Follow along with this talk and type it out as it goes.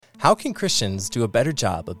How can Christians do a better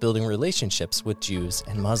job of building relationships with Jews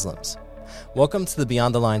and Muslims? Welcome to the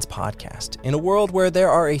Beyond the Lines podcast. In a world where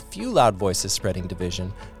there are a few loud voices spreading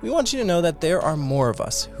division, we want you to know that there are more of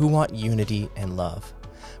us who want unity and love.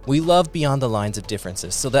 We love beyond the lines of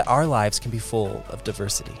differences so that our lives can be full of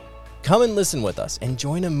diversity. Come and listen with us and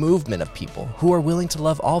join a movement of people who are willing to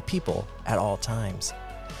love all people at all times.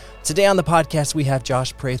 Today on the podcast, we have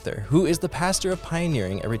Josh Prather, who is the pastor of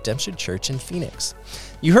Pioneering at Redemption Church in Phoenix.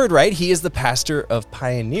 You heard right, he is the pastor of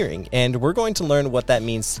Pioneering, and we're going to learn what that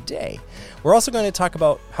means today. We're also going to talk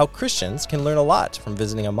about how Christians can learn a lot from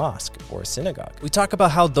visiting a mosque or a synagogue. We talk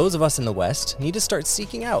about how those of us in the West need to start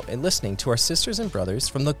seeking out and listening to our sisters and brothers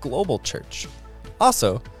from the global church.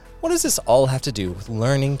 Also, what does this all have to do with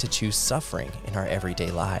learning to choose suffering in our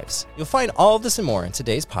everyday lives? You'll find all of this and more in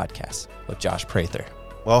today's podcast with Josh Prather.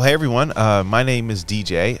 Well, hey, everyone. My name is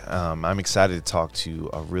DJ. I'm excited to talk to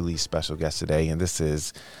a really special guest today, and this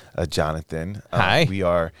is Jonathan. Hi.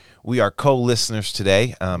 We are co-listeners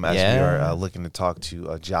today as we are looking to talk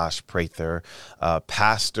to Josh Prather,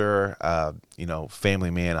 pastor,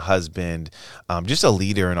 family man, husband, just a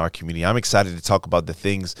leader in our community. I'm excited to talk about the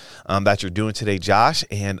things that you're doing today, Josh.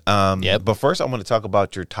 And But first, I want to talk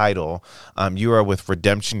about your title. You are with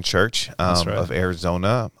Redemption Church of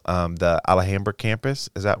Arizona, the Alhambra campus.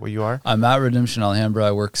 Is that where you are? I'm at Redemption Alhambra.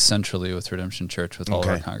 I work centrally with Redemption Church with all of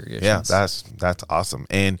our congregations. Yeah, that's awesome.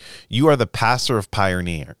 And you are the pastor of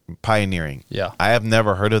Pioneering. Yeah. I have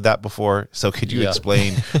never heard of that before. So could you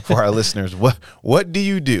explain for our listeners, what do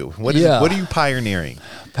you do? What are you pioneering?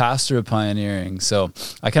 Pastor of Pioneering. So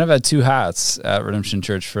I kind of had two hats at Redemption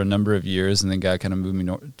Church for a number of years, and then God kind of moved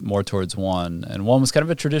me more towards one. And one was kind of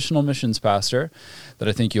a traditional missions pastor that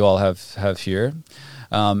I think you all have here.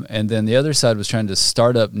 And then the other side was trying to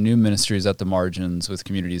start up new ministries at the margins with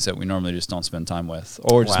communities that we normally just don't spend time with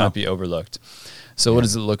or just might be overlooked. So what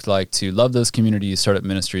does it look like to love those communities, start up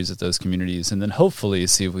ministries at those communities, and then hopefully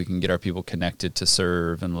see if we can get our people connected to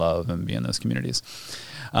serve and love and be in those communities.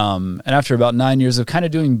 And after about 9 years of kind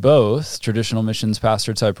of doing both, traditional missions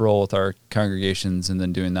pastor type role with our congregations and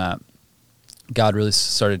then doing that, God really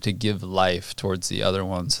started to give life towards the other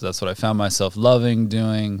one. So that's what I found myself loving,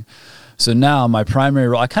 doing. So now my primary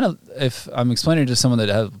role, if I'm explaining to someone that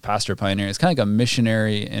has pastor pioneering, it's kind of like a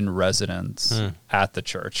missionary in residence at the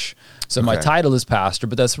church. So my title is pastor,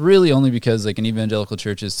 but that's really only because like in evangelical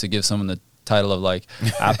churches to give someone the title of like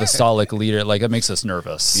apostolic leader, like it makes us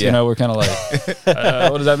nervous. Yeah. We're kind of like,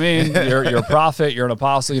 what does that mean? You're a prophet, you're an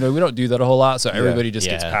apostle. We don't do that a whole lot. So everybody just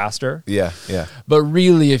gets pastor. Yeah. But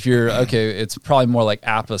really, if you're it's probably more like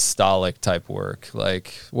apostolic type work.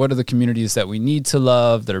 Like, what are the communities that we need to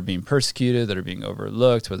love that are being persecuted, that are being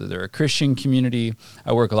overlooked, whether they're a Christian community?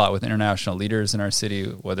 I work a lot with international leaders in our city,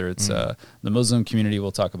 whether it's the Muslim community.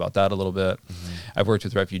 We'll talk about that a little bit. I've worked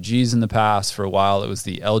with refugees in the past. For a while, it was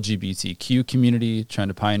the LGBTQ community, trying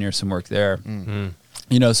to pioneer some work there.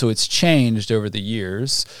 So it's changed over the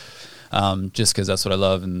years, just because that's what I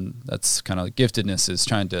love, and that's kind of like giftedness, is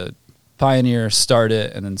trying to pioneer, start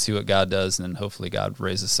it, and then see what God does, and then hopefully God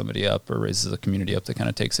raises somebody up or raises a community up that kind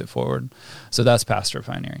of takes it forward. So that's pastor of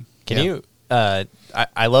Pioneering. Can you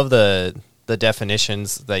I love the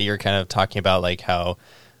definitions that you're kind of talking about, like how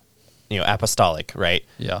apostolic, right?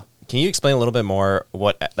 Yeah. Can you explain a little bit more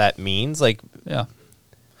what that means?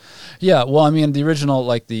 Yeah, well, I mean, the original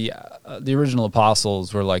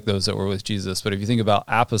apostles were like those that were with Jesus. But if you think about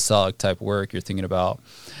apostolic type work, you're thinking about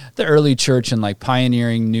the early church and like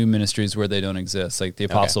pioneering new ministries where they don't exist. Like the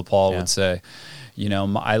Apostle Paul would say,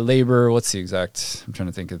 I labor. What's the exact? I'm trying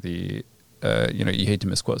to think of the. You hate to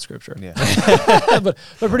misquote scripture. Yeah. but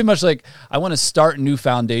pretty much like I want to start new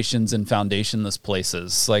foundations in foundationless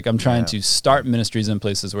places. Like I'm trying to start ministries in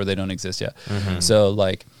places where they don't exist yet. So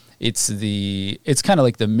like. It's kind of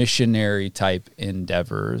like the missionary type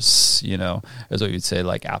endeavors, is what you'd say,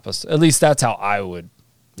 like apostolic. At least that's how I would.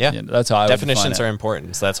 Yeah, that's how I would define it. Definitions are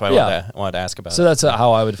important, so that's why I wanted to ask about it. So that's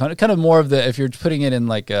how I would define it. Kind of more of if you're putting it in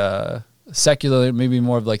like a secular, maybe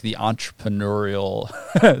more of like the entrepreneurial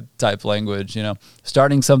type language,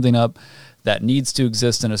 starting something up that needs to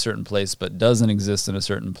exist in a certain place but doesn't exist in a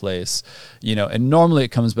certain place, and normally it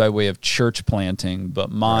comes by way of church planting, but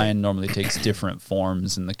mine normally takes different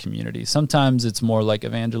forms in the community. Sometimes it's more like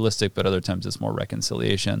evangelistic, but other times it's more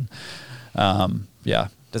reconciliation.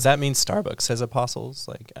 Does that mean Starbucks has apostles?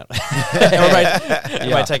 Like, am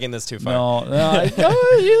I taking this too far? No,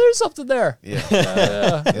 there's something there.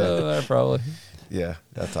 Probably. Yeah,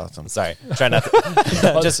 that's awesome. Sorry, try not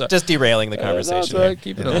to just derailing the conversation. Right.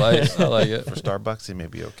 Keep it light. I like it. For Starbucks, it may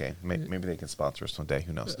be okay. Maybe they can sponsor us one day.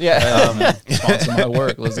 Who knows? Yeah, sponsor my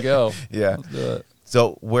work. Let's go. Yeah. Let's do it.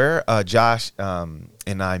 So where Josh and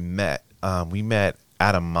I met, we met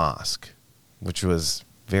at a mosque, which was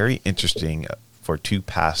very interesting for two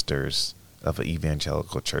pastors of an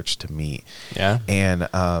evangelical church to meet. Yeah. And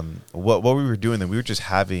what we were doing then, we were just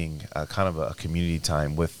having kind of a community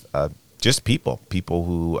time with just people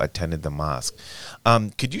who attended the mosque.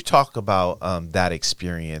 Could you talk about that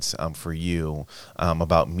experience for you,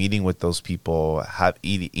 about meeting with those people,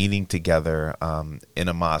 eating together in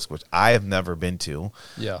a mosque, which I have never been to.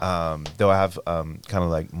 Yeah. Though I have kind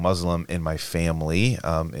of like Muslim in my family,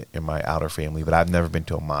 in my outer family, but I've never been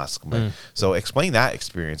to a mosque. So explain that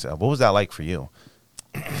experience. What was that like for you?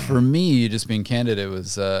 For me, just being candid, it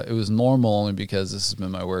was normal only because this has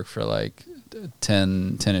been my work for like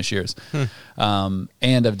 10-ish years.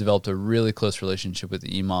 And I've developed a really close relationship with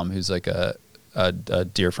the imam, who's like a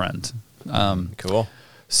dear friend. Cool.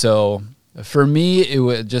 So for me, it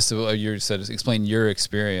was just what you said, explain your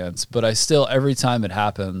experience, but I still, every time it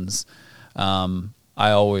happens, I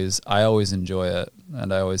always enjoy it.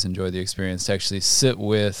 And I always enjoy the experience to actually sit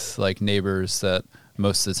with like neighbors that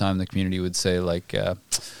most of the time the community would say like,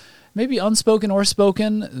 maybe unspoken or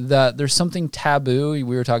spoken, that there's something taboo. We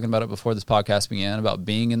were talking about it before this podcast began, about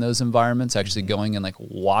being in those environments, actually going and like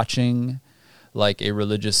watching like a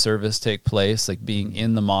religious service take place, like being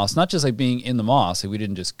in the mosque, not just like being in the mosque. Like we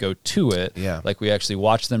didn't just go to it. Yeah. Like we actually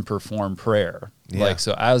watched them perform prayer. Yeah. Like,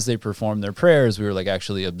 so as they performed their prayers, we were like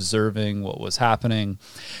actually observing what was happening.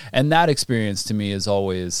 And that experience to me is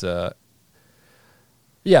always, I'll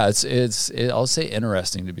say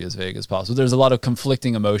interesting, to be as vague as possible. There's a lot of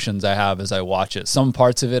conflicting emotions I have as I watch it. Some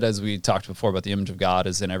parts of it, as we talked before about the image of God,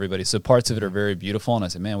 is in everybody. So parts of it are very beautiful. And I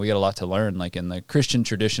said, man, we got a lot to learn, like in the Christian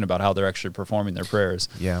tradition, about how they're actually performing their prayers.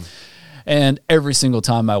 Yeah. And every single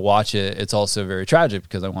time I watch it, it's also very tragic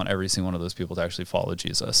because I want every single one of those people to actually follow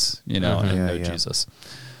Jesus, and know Jesus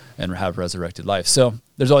and have resurrected life. So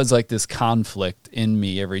there's always like this conflict in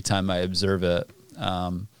me every time I observe it.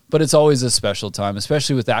 But it's always a special time,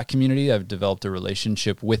 especially with that community. I've developed a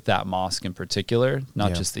relationship with that mosque in particular,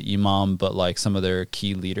 not just the imam, but like some of their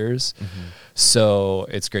key leaders. So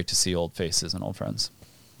it's great to see old faces and old friends.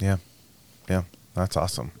 Yeah. Yeah. That's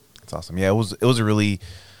awesome. That's awesome. Yeah. It was a really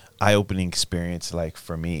eye-opening experience, like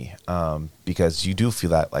for me, because you do feel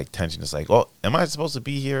that like tension. It's like, oh, am I supposed to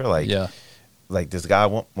be here? Like, like does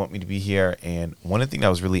God want me to be here? And one of the things that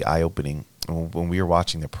was really eye-opening when we were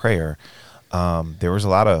watching the prayer, there was a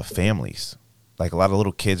lot of families, like a lot of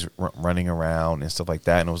little kids running around and stuff like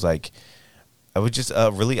that. And it was like, it was just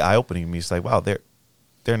really eye-opening to me. It's like, wow,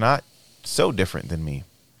 they're not so different than me.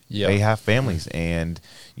 Yeah. They have families, and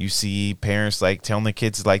you see parents like telling the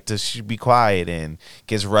kids like to be quiet, and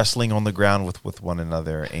kids wrestling on the ground with one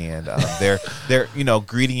another. And they're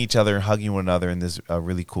greeting each other and hugging one another in this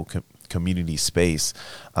really cool community space,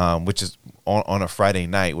 which is on a Friday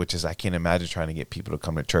night, which is, I can't imagine trying to get people to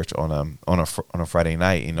come to church on a Friday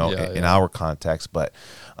night, in our context. But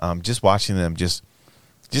just watching them just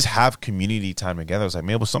have community time together, I was like,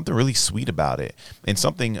 man, it was something really sweet about it, and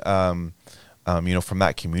something from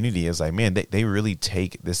that community is like, man, they really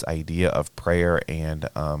take this idea of prayer and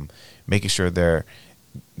making sure they're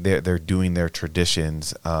doing their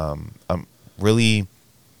traditions really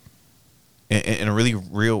in a really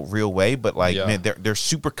real way, but like, man, they're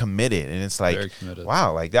super committed, and it's like,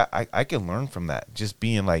 wow, like that, I can learn from that. Just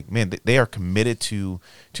being like, man, they are committed to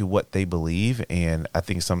what they believe, and I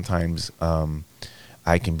think sometimes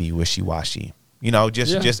I can be wishy-washy,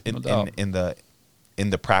 just in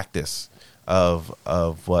the practice of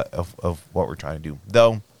what we're trying to do.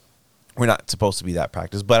 Though we're not supposed to be that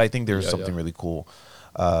practice, but I think there's something really cool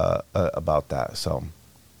about that. So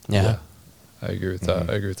yeah. I agree with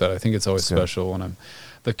that. I think it's always special when I'm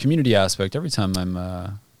the community aspect. Every time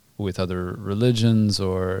I'm with other religions,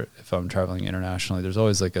 or if I'm traveling internationally, there's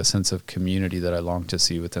always like a sense of community that I long to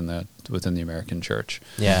see within the American church.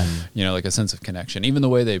 Yeah. Like a sense of connection. Even the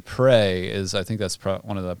way they pray is, I think that's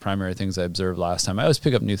one of the primary things I observed last time. I always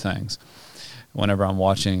pick up new things whenever I'm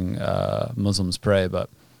watching Muslims pray,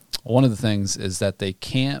 but one of the things is that they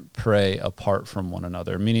can't pray apart from one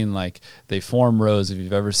another, meaning like they form rows. If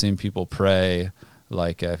you've ever seen people pray,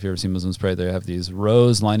 like if you've ever seen Muslims pray, they have these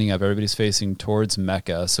rows lining up. Everybody's facing towards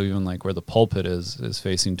Mecca. So even like where the pulpit is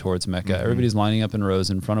facing towards Mecca. Everybody's lining up in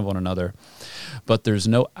rows in front of one another. But there's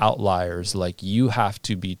no outliers. Like you have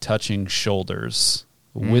to be touching shoulders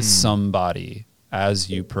with somebody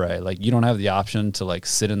as you pray. Like you don't have the option to like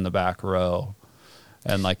sit in the back row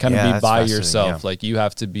and like kind of be by yourself. Like you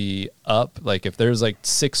have to be up. Like if there's like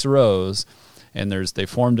 6 rows and they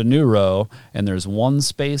formed a new row, and there's one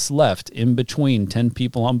space left in between 10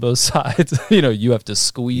 people on both sides. You have to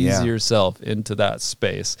squeeze yourself into that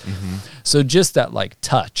space. So just that like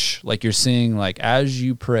touch, like you're seeing, like as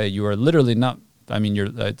you pray, you are literally not, I mean,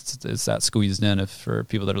 it's that squeezed in. If for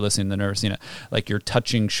people that are listening, they've never seen it, like you're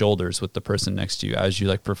touching shoulders with the person next to you as you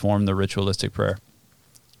like perform the ritualistic prayer.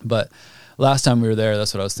 But last time we were there,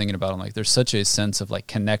 that's what I was thinking about. I'm like, there's such a sense of like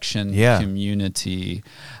connection, community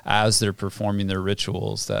as they're performing their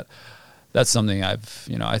rituals. That's something I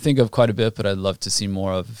think of quite a bit, but I'd love to see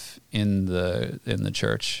more of in the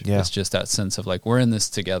church. Yeah. It's just that sense of like, we're in this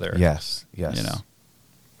together. Yes. Yeah.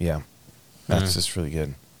 That's just really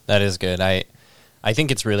good. That is good. I think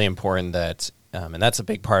it's really important that, and that's a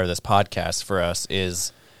big part of this podcast for us,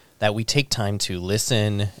 is that we take time to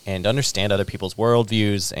listen and understand other people's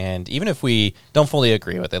worldviews. And even if we don't fully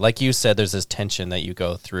agree with it, like you said, there's this tension that you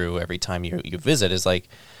go through every time you visit, is like,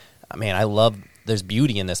 man, I love, there's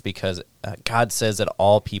beauty in this because God says that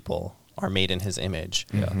all people are made in his image.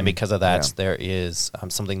 Yeah. And because of that, there is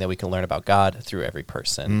something that we can learn about God through every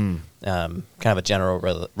person. Kind of a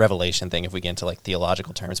general revelation thing if we get into like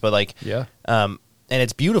theological terms. But like, and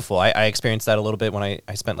it's beautiful. I experienced that a little bit when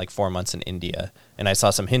I spent like 4 months in India, and I saw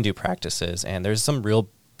some Hindu practices, and there's some real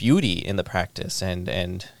beauty in the practice. And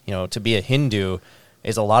to be a Hindu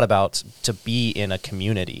is a lot about to be in a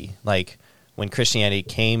community. Like when Christianity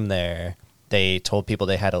came there, they told people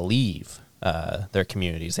they had to leave their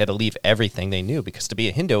communities. They had to leave everything they knew, because to be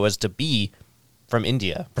a Hindu was to be from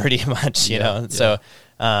India, pretty much, you know. So,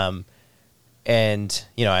 I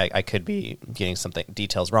could be getting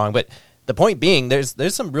details wrong, but the point being, there's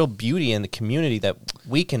some real beauty in the community that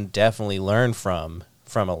we can definitely learn from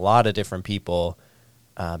a lot of different people,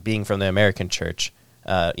 being from the American church,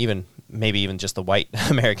 maybe even just the white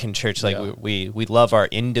American church. Like we love our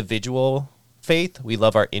individual faith, we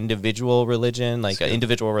love our individual religion, like an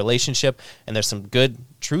individual relationship, and there's some good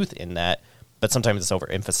truth in that. But sometimes it's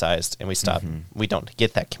overemphasized, and we stop. We don't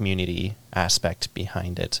get that community aspect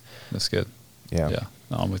behind it. That's good. Yeah.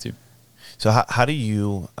 No, I'm with you. So how do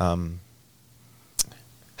you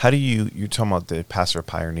you're talking about the pastor of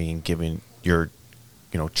pioneering, giving your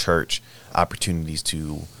church opportunities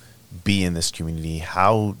to be in this community.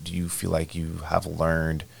 How do you feel like you have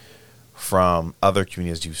learned from other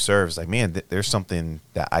communities you've served? It's like, man, there's something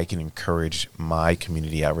that I can encourage my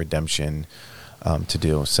community at Redemption to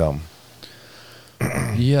do. So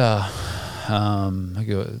I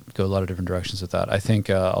go a lot of different directions with that. I think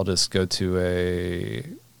I'll just go to a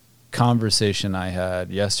conversation I had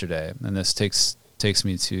yesterday, and this takes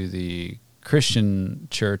me to the Christian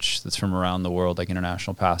church that's from around the world, like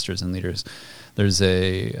international pastors and leaders. There's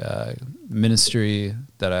a ministry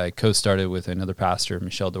that I co-started with another pastor,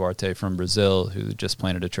 Michel Duarte from Brazil, who just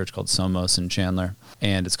planted a church called Somos in Chandler.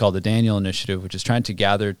 And it's called the Daniel Initiative, which is trying to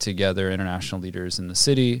gather together international leaders in the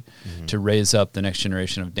city to raise up the next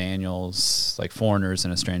generation of Daniels, like foreigners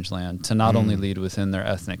in a strange land, to not only lead within their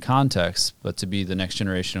ethnic context, but to be the next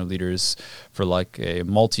generation of leaders for like a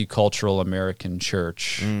multicultural American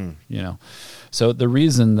church, So the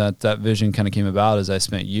reason that vision kind of came about is I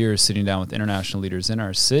spent years sitting down with international leaders in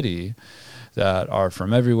our city that are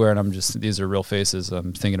from everywhere, and these are real faces.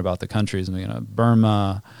 I'm thinking about the countries. I'm thinking of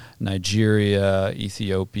Burma, Nigeria,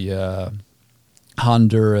 Ethiopia,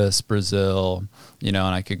 Honduras, Brazil, and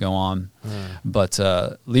I could go on. But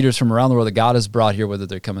leaders from around the world that God has brought here, whether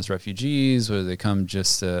they come as refugees, whether they come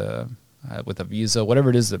just with a visa,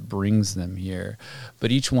 whatever it is that brings them here.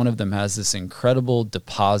 But each one of them has this incredible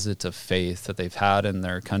deposit of faith that they've had in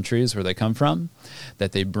their countries where they come from,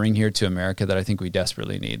 that they bring here to America, that I think we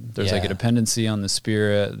desperately need. There's like a dependency on the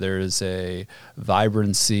Spirit. There is a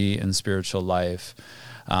vibrancy in spiritual life.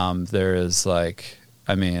 There is so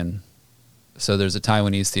there's a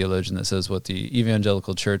Taiwanese theologian that says what the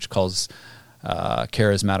evangelical church calls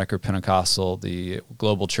charismatic or Pentecostal, the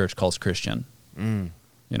global church calls Christian.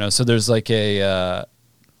 So there's like an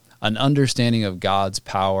understanding of God's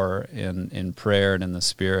power in prayer and in the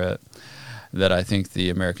Spirit that I think the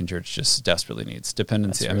American church just desperately needs.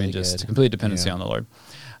 Dependency. Really complete dependency on the Lord.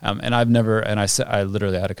 And I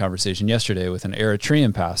literally had a conversation yesterday with an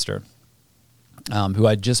Eritrean pastor who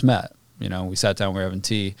I just met. We sat down, we were having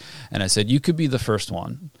tea, and I said, you could be the first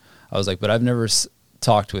one. I was like, but I've never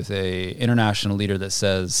talked with a international leader that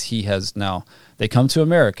says he has now. They come to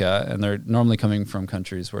America, and they're normally coming from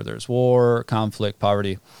countries where there's war, conflict,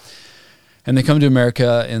 poverty. And they come to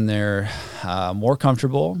America, and they're more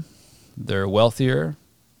comfortable, they're wealthier,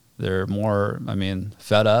 they're more,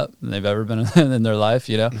 fed up than they've ever been in their life,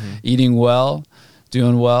 eating well,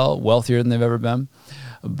 doing well, wealthier than they've ever been.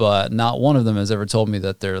 but not one of them has ever told me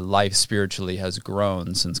that their life spiritually has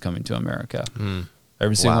grown since coming to America.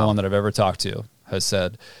 Every single one that I've ever talked to has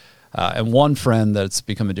said, and one friend that's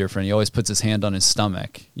become a dear friend, he always puts his hand on his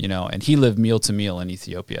stomach, and he lived meal to meal in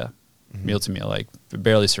Ethiopia, meal to meal, like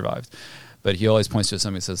barely survived. But he always points to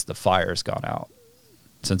something and says, the fire's gone out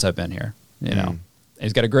since I've been here,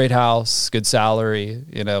 He's got a great house, good salary,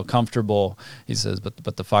 comfortable. He says,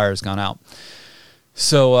 but the fire's gone out.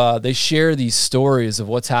 So they share these stories of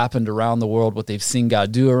what's happened around the world, what they've seen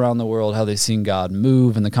God do around the world, how they've seen God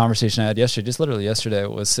move. And the conversation I had yesterday, just literally yesterday,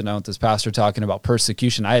 was sitting down with this pastor talking about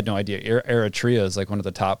persecution. I had no idea. Eritrea is like one of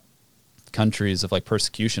the top countries of like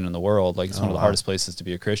persecution in the world. Like it's one of the hardest places to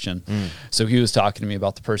be a Christian. So he was talking to me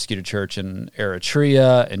about the persecuted church in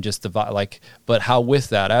Eritrea and just but how with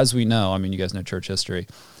that, as we know, I mean, you guys know church history.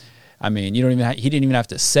 I mean, he didn't even have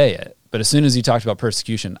to say it. But as soon as he talked about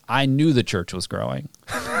persecution, I knew the church was growing,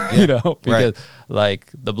 because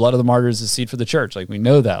like the blood of the martyrs is seed for the church. Like we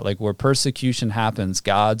know that, like where persecution happens,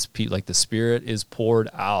 like the Spirit is poured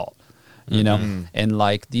out, and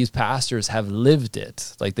like these pastors have lived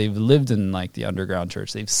it. Like they've lived in like the underground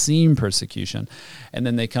church. They've seen persecution. And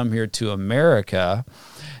then they come here to America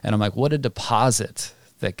and I'm like, what a deposit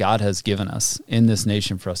that God has given us in this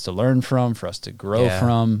nation for us to learn from, for us to grow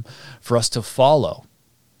from, for us to follow.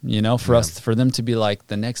 For them to be like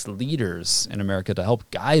the next leaders in America to help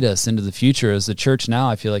guide us into the future. As the church now,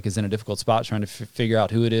 I feel like is in a difficult spot trying to figure out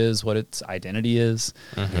who it is, what its identity is,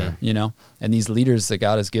 and these leaders that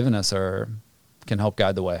God has given us can help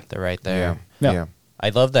guide the way. They're right there. Yeah. I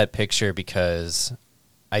love that picture because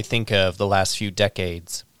I think of the last few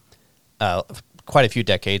decades, quite a few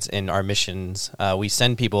decades in our missions. We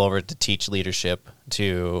send people over to teach leadership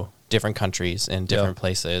to different countries in different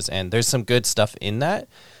places, and there's some good stuff in that.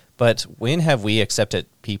 But when have we accepted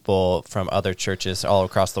people from other churches all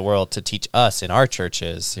across the world to teach us in our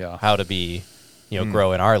churches how to be,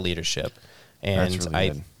 grow in our leadership? And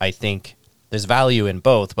really I think there's value in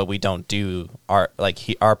both, but we don't do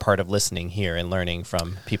our part of listening here and learning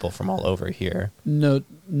from people from all over here. No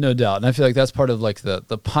doubt. And I feel like that's part of like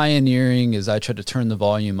the pioneering is I try to turn the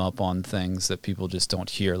volume up on things that people just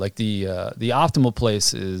don't hear. Like the optimal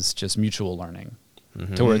place is just mutual learning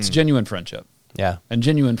to where it's genuine friendship. Yeah. And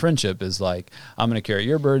genuine friendship is like, I'm going to carry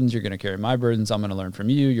your burdens, you're going to carry my burdens, I'm going to learn from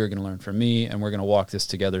you, you're going to learn from me, and we're going to walk this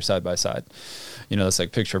together side by side. That's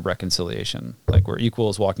like picture of reconciliation. Like we're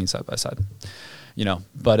equals walking side by side.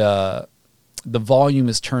 But the volume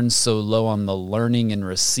is turned so low on the learning and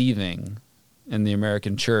receiving in the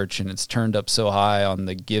American church, and it's turned up so high on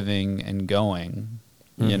the giving and going,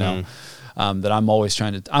 that I'm always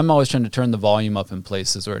trying to turn the volume up in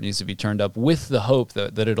places where it needs to be turned up with the hope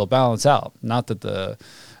that it'll balance out. Not that the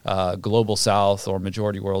global South or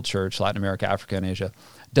majority world church, Latin America, Africa, and Asia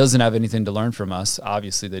doesn't have anything to learn from us.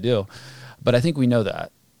 Obviously they do. But I think we know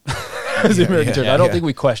that as the American church. I don't think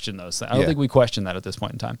we question those things. I don't think we question that at this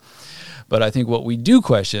point in time. But I think what we do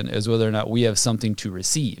question is whether or not we have something to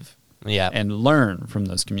receive and learn from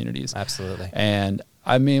those communities. Absolutely. And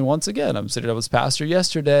I mean, once again, I'm sitting up with pastor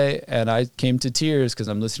yesterday and I came to tears because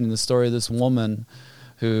I'm listening to the story of this woman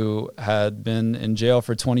who had been in jail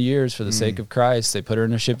for 20 years for the sake of Christ. They put her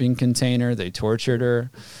in a shipping container. They tortured her.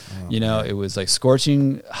 It was like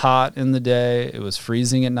scorching hot in the day. It was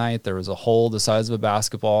freezing at night. There was a hole the size of a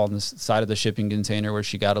basketball on the side of the shipping container where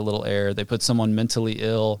she got a little air. They put someone mentally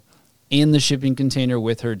ill in the shipping container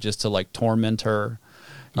with her just to like torment her.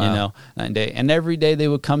 Night and day. And every day they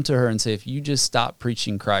would come to her and say, if you just stop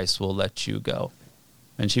preaching Christ, we'll let you go.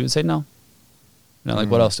 And she would say, no.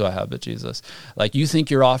 What else do I have but Jesus? Like, you think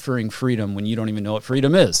you're offering freedom when you don't even know what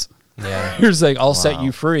freedom is. Yeah. You're just like, I'll set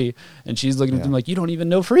you free. And she's looking at them like, you don't even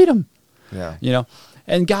know freedom. Yeah.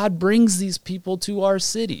 And God brings these people to our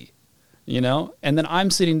city, and then I'm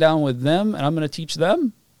sitting down with them and I'm going to teach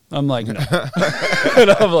them. I'm like, no. And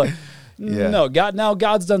I'm like, no,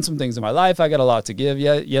 God's done some things in my life. I got a lot to give.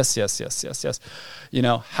 Yeah, yes.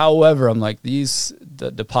 However, I'm like,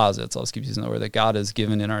 the deposits, I'll just keep using the word, that God has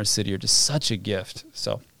given in our city are just such a gift.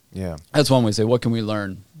 So that's one way to say, what can we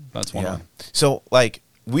learn? That's one way. So like,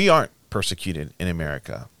 we aren't persecuted in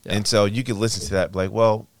America. Yeah. And so you could listen to that, like,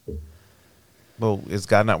 well, is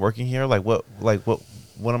God not working here? What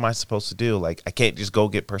am I supposed to do? Like, I can't just go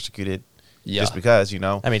get persecuted just because,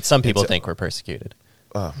 I mean, some people think we're persecuted.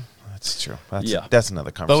 That's true. That's another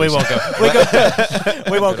conversation. But we won't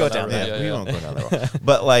go. We won't go down there. We won't go down that road.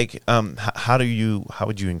 But like, how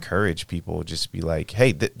would you encourage people? Just be like,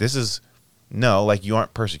 hey, this is you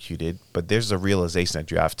aren't persecuted, but there's a realization that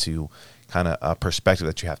you have to kind of a perspective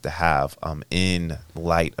that you have to have in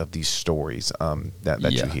light of these stories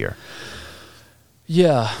that you hear.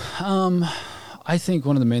 Yeah. I think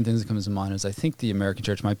one of the main things that comes to mind is I think the American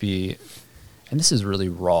church might be, and this is really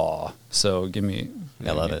raw, so give me...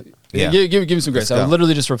 I love it. Yeah. Give me some grace. I was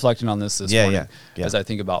literally just reflecting on this morning as I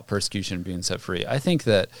think about persecution being set free. I think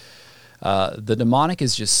that the demonic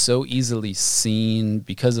is just so easily seen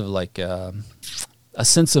because of like a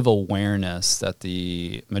sense of awareness that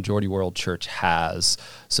the majority world church has.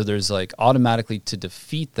 So there's like automatically to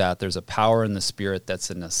defeat that, there's a power in the spirit that's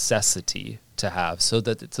a necessity to have so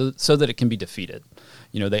that it can be defeated.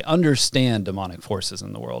 You know, they understand demonic forces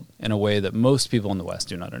in the world in a way that most people in the West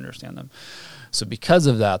do not understand them. So because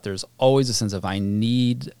of that, there's always a sense of I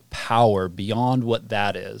need power beyond what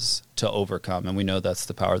that is to overcome. And we know that's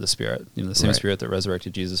the power of the Spirit. You know, the same Spirit that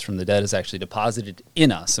resurrected Jesus from the dead is actually deposited in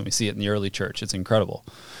us. And we see it in the early church. It's incredible.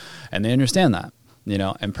 And they understand that, you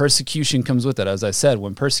know, and persecution comes with it. As I said,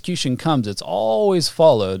 when persecution comes, it's always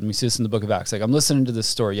followed. And we see this in the book of Acts. Like I'm listening to this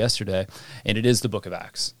story yesterday, and it is the book of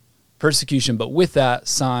Acts. Persecution, but with that,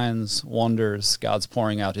 signs, wonders, God's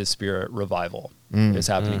pouring out his Spirit, revival is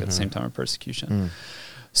happening at the same time of persecution.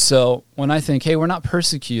 So when I think, hey, we're not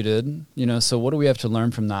persecuted, you know, so what do we have to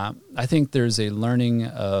learn from that? I think there's a learning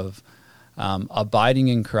of abiding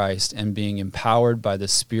in Christ and being empowered by the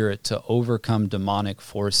Spirit to overcome demonic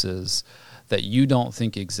forces that you don't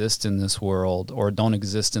think exist in this world or don't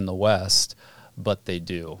exist in the West, but they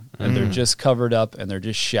do. And they're just covered up and they're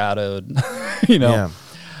just shadowed, you know. Yeah.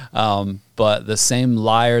 But the same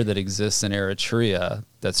liar that exists in Eritrea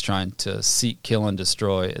that's trying to seek, kill, and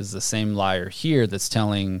destroy is the same liar here that's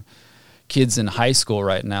telling kids in high school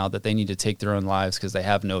right now that they need to take their own lives because they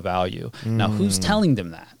have no value. Now, who's telling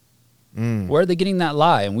them that? Where are they getting that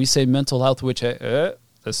lie? And we say mental health, which this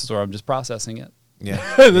is where I'm just processing it.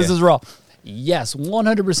 Yeah. This is raw. Yes,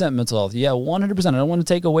 100% mental health. Yeah, 100%. I don't want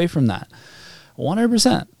to take away from that.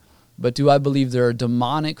 100%. But do I believe there are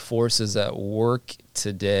demonic forces at work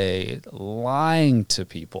today lying to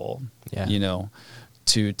people, you know,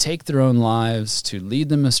 to take their own lives, to lead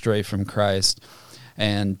them astray from Christ?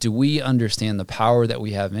 And do we understand the power that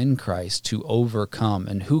we have in Christ to overcome?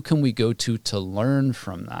 And who can we go to learn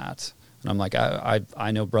from that? And I'm like,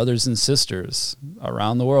 I know brothers and sisters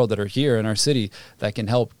around the world that are here in our city that can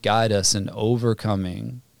help guide us in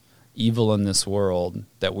overcoming evil in this world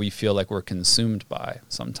that we feel like we're consumed by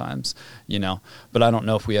sometimes, you know, but I don't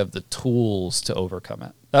know if we have the tools to overcome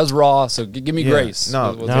it. That was raw, so give me grace.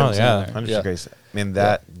 No, I'm just grace. I mean,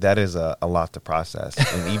 that is a lot to process.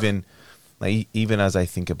 And even as I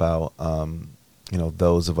think about, you know,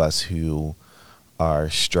 those of us who are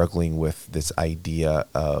struggling with this idea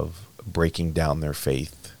of breaking down their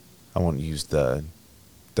faith, I won't use the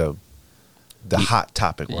hot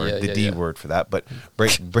topic word, the D word for that, but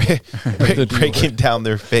breaking down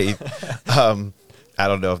their faith. I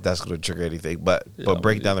don't know if that's going to trigger anything, but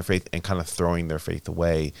breaking down their faith and kind of throwing their faith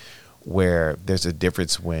away, where there's a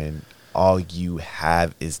difference when all you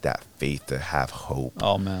have is that faith to have hope.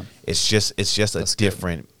 Oh man, it's just that's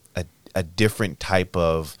a different type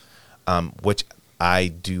of, which I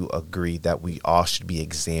do agree that we all should be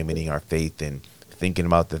examining our faith and thinking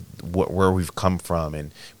about where we've come from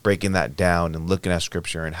and breaking that down and looking at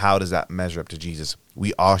Scripture and how does that measure up to Jesus.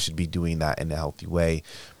 We all should be doing that in a healthy way.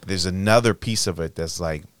 But there's another piece of it that's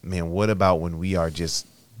like, man, what about when we are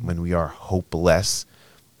hopeless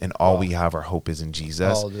and all we have our hope is in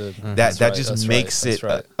Jesus? Oh, dude. That just makes it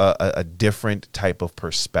a different type of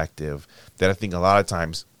perspective that I think a lot of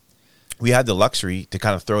times we have the luxury to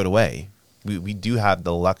kind of throw it away. We do have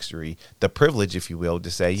the luxury, the privilege, if you will,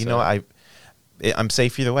 to say, you know, I'm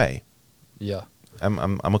safe either way. Yeah,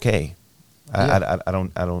 I'm okay. Yeah. I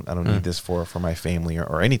don't need this for my family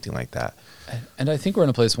or anything like that. And I think we're in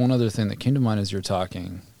a place. One other thing that came to mind as you're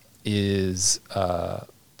talking is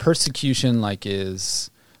persecution, like is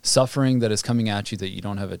suffering that is coming at you that you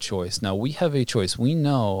don't have a choice. Now we have a choice. We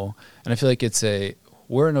know, and I feel like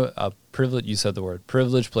we're in a privileged, you said the word,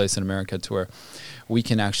 privileged place in America to where we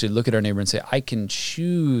can actually look at our neighbor and say, I can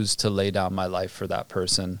choose to lay down my life for that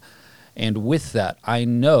person. And with that, I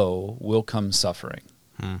know will come suffering.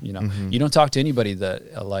 You know, you don't talk to anybody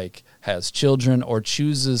that like has children or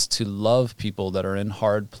chooses to love people that are in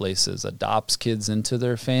hard places, adopts kids into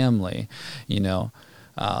their family, you know,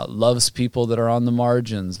 loves people that are on the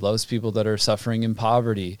margins, loves people that are suffering in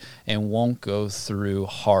poverty, and won't go through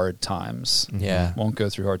hard times. Yeah. Won't go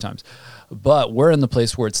through hard times. But we're in the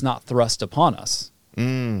place where it's not thrust upon us.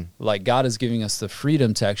 Like God is giving us the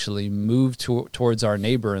freedom to actually move towards our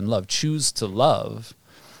neighbor in love, choose to love,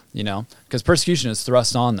 you know, because persecution is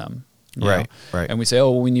thrust on them. Right. And we say, oh,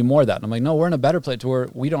 well, we need more of that. And I'm like, no, we're in a better place to where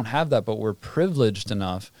we don't have that, but we're privileged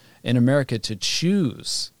enough in America to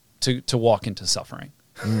choose to walk into suffering.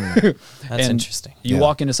 That's interesting. You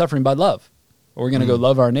walk into suffering by love. We're going to go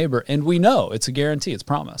love our neighbor. And we know it's a guarantee. It's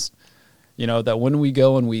promised. You know, that when we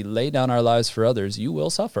go and we lay down our lives for others, you will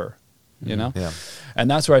suffer, you know? Yeah. And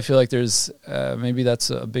that's where I feel like there's, maybe that's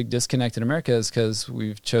a big disconnect in America, is because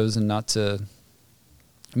we've chosen not to.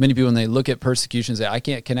 Many people, when they look at persecution, say, I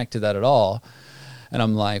can't connect to that at all. And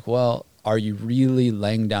I'm like, well, are you really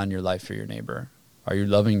laying down your life for your neighbor? Are you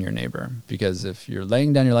loving your neighbor? Because if you're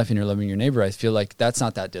laying down your life and you're loving your neighbor, I feel like that's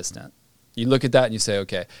not that distant. You look at that and you say,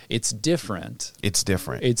 okay, it's different. It's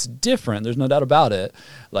different. It's different. There's no doubt about it.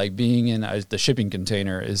 Like being in the shipping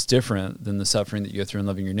container is different than the suffering that you go through in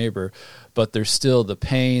loving your neighbor. But there's still the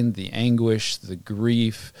pain, the anguish, the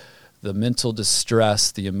grief, the mental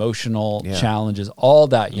distress, the emotional challenges, all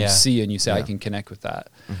that you see and you say, I can connect with that,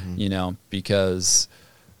 you know, because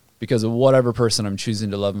of whatever person I'm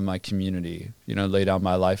choosing to love in my community, you know, lay down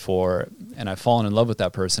my life for, and I've fallen in love with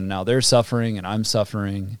that person. Now they're suffering and I'm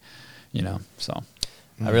suffering, you know, so.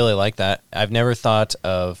 I really like that. I've never thought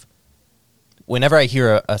of, whenever I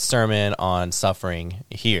hear a sermon on suffering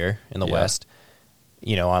here in the West,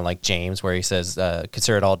 you know, on like James, where he says,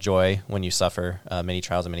 consider it all joy when you suffer many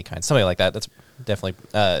trials of many kinds, something like that. That's definitely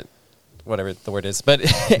whatever the word is. But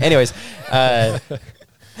anyways,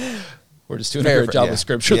 we're just doing a great job of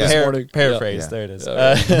scripture this morning. Paraphrase, there it is.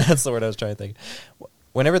 That's the word I was trying to think.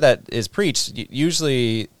 Whenever that is preached,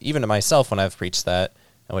 usually, even to myself when I've preached that,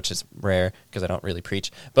 which is rare because I don't really preach,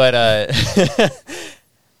 but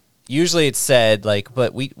usually it's said like,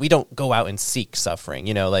 but we don't go out and seek suffering,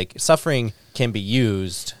 you know, like suffering can be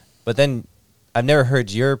used, but then I've never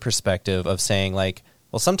heard your perspective of saying like,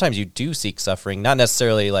 well, sometimes you do seek suffering, not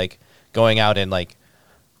necessarily like going out and like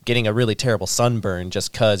getting a really terrible sunburn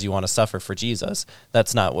just because you want to suffer for Jesus.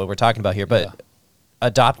 That's not what we're talking about here, but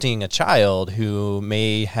adopting a child who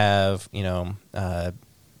may have, you know,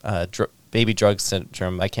 baby drug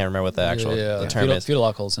syndrome. I can't remember what the actual the term is. Fetal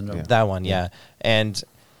alcohol syndrome. That one, and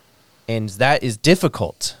that is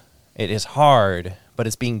difficult. It is hard, but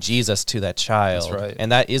it's being Jesus to that child. That's right.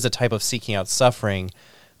 And that is a type of seeking out suffering,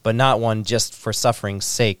 but not one just for suffering's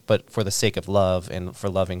sake, but for the sake of love and for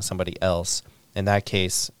loving somebody else. In that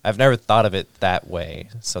case, I've never thought of it that way.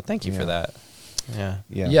 So thank you for that.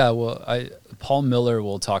 Yeah. Well, Paul Miller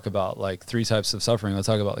will talk about like 3 types of suffering. We'll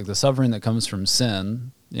talk about like the suffering that comes from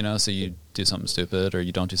sin, you know, so you do something stupid or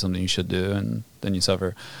you don't do something you should do and then you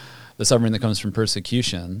suffer. The suffering that comes from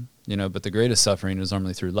persecution, you know, but the greatest suffering is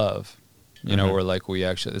normally through love, you know, where like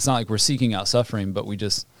it's not like we're seeking out suffering, but we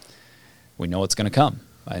know it's going to come.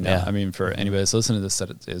 I know. Yeah. I mean, for anybody that's listening to this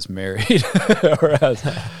that is married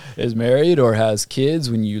or has kids,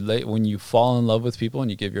 when you fall in love with people and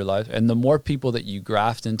you give your life, and the more people that you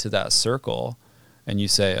graft into that circle and you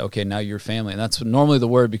say, okay, now you're family. And that's normally the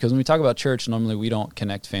word, because when we talk about church, normally we don't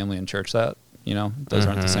connect family and church that, you know, those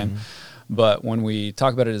aren't the same. But when we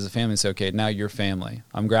talk about it as a family, say, okay, now you're family.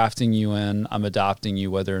 I'm grafting you in. I'm adopting you,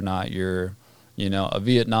 whether or not you're, you know, a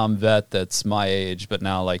Vietnam vet that's my age, but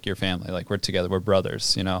now like your family, like we're together, we're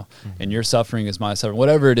brothers, you know, and your suffering is my suffering,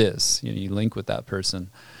 whatever it is, you know, you link with that person,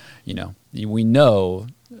 you know, we know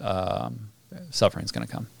suffering is going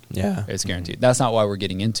to come. Yeah. It's guaranteed. That's not why we're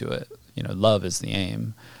getting into it. You know, love is the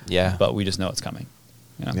aim. Yeah. But we just know it's coming.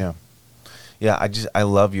 You know? Yeah. Yeah. I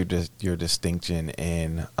love your distinction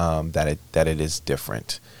in that it is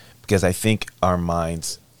different, because I think our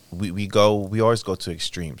minds, we always go to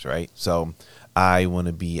extremes, right? So I want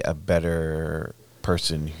to be a better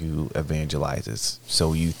person who evangelizes.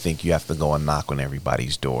 So you think you have to go and knock on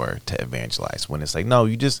everybody's door to evangelize, when it's like, no, why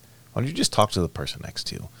don't you just talk to the person next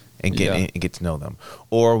to you and get to know them?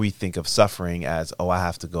 Or we think of suffering as, I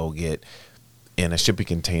have to go get in a shipping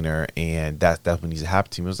container and that's what needs to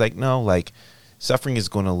happen to me. It was like, no, like suffering is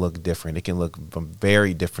going to look different. It can look from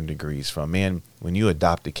very different degrees. From, man, when you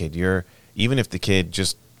adopt a kid, even if the kid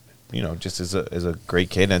just is a great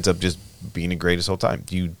kid, ends up just being the greatest whole time,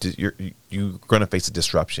 you're going to face a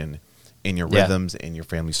disruption in your rhythms, in your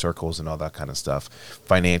family circles, and all that kind of stuff.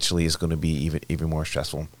 Financially, it's going to be even more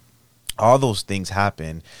stressful. All those things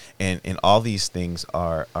happen, and all these things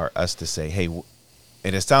are us to say, hey,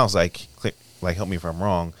 and it sounds like help me if I'm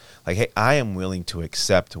wrong, like, hey, I am willing to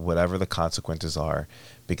accept whatever the consequences are,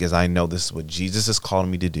 because I know this is what Jesus is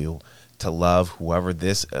calling me to do, to love whoever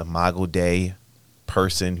this Imago Dei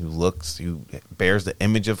person who bears the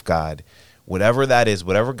image of God, whatever that is,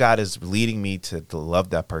 whatever God is leading me to love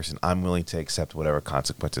that person, I'm willing to accept whatever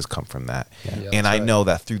consequences come from that. And I know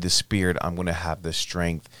that through the Spirit, I'm going to have the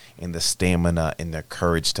strength and the stamina and the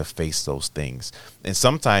courage to face those things. And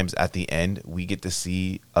sometimes at the end, we get to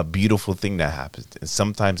see a beautiful thing that happens. And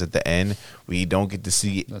sometimes at the end, we don't get to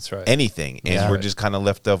see anything. And we're just kind of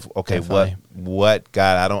left of, okay, what,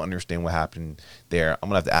 God, I don't understand what happened there. I'm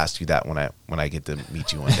gonna have to ask you that when I get to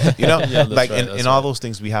meet you one day. You know, and all those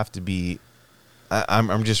things we have to be.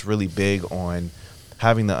 I'm just really big on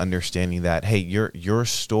having the understanding that, hey, your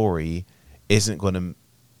story isn't going to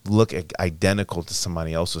look identical to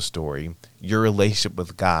somebody else's story. Your relationship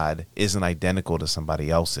with God isn't identical to somebody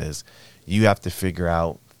else's. You have to figure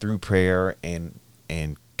out through prayer and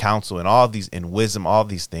counsel and all these, and wisdom, all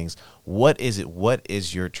these things, what is it? What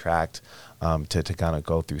is your tract to kind of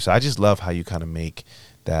go through? So I just love how you kind of make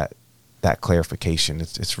that clarification.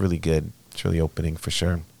 It's really good. It's really opening for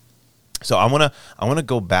sure. So I want to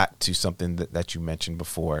go back to something that you mentioned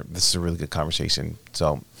before. This is a really good conversation.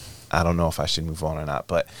 So I don't know if I should move on or not,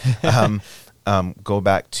 but go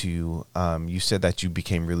back to you said that you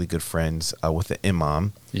became really good friends with the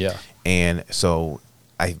imam. Yeah. And so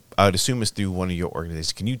I would assume it's through one of your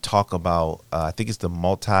organizations. Can you talk about, I think it's the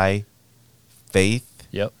Multi-Faith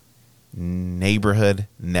Neighborhood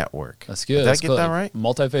Network. That's good. Did I get that right?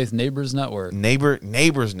 Multi-Faith Neighbors Network.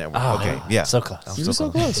 Neighbors Network. Oh, okay. Yeah. So close. You're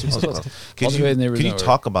so close. You're so close. Can you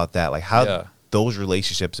talk about that? Like how those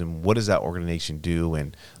relationships and what does that organization do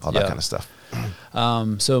and all that kind of stuff?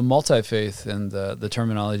 So multi-faith and the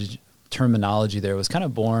terminology there was kind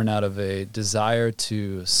of born out of a desire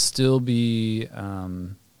to still be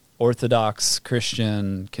Orthodox,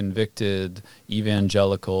 Christian, convicted,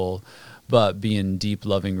 evangelical, but be in deep,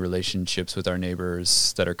 loving relationships with our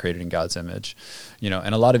neighbors that are created in God's image. You know,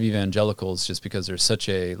 and a lot of evangelicals, just because there's such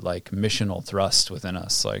a like missional thrust within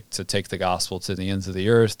us, like to take the gospel to the ends of the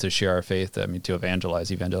earth, to share our faith, to evangelize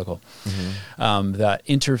evangelical, that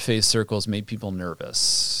interfaith circles made people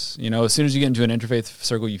nervous. You know, as soon as you get into an interfaith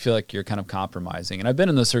circle, you feel like you're kind of compromising. And I've been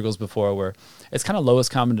in those circles before where it's kind of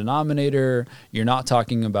lowest common denominator. You're not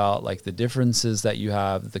talking about like the differences that you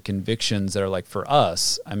have, the convictions that are like for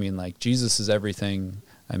us. I mean, like Jesus is everything.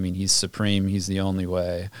 I mean, he's supreme. He's the only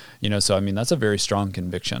way, you know? So, I mean, that's a very strong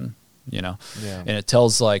conviction, you know? Yeah. And it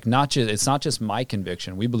tells like, it's not just my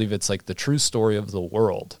conviction. We believe it's like the true story of the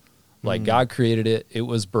world. Like God created it. It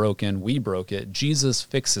was broken. We broke it. Jesus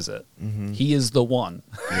fixes it. He is the one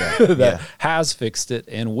that has fixed it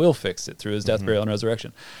and will fix it through his death, burial, and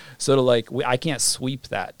resurrection. So to like, I can't sweep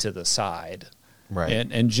that to the side. Right.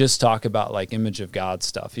 And just talk about like image of God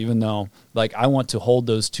stuff, even though like I want to hold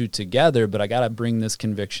those two together, but I got to bring this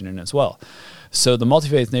conviction in as well. So the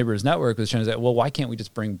Multi-Faith Neighbors Network was trying to say, well, why can't we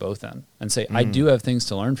just bring both in and say, I do have things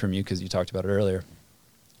to learn from you because you talked about it earlier.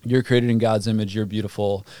 You're created in God's image. You're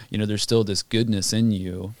beautiful. You know, there's still this goodness in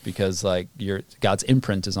you because like God's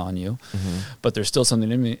imprint is on you, but there's still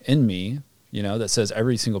something in me, you know, that says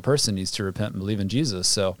every single person needs to repent and believe in Jesus.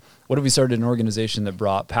 So what if we started an organization that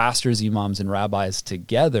brought pastors, imams, and rabbis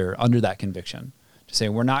together under that conviction to say,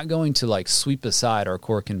 we're not going to like sweep aside our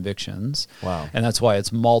core convictions. Wow. And that's why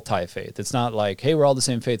it's multi-faith. It's not like, hey, we're all the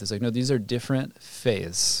same faith. It's like, no, these are different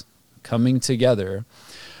faiths coming together.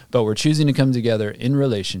 But we're choosing to come together in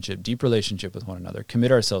relationship, deep relationship with one another,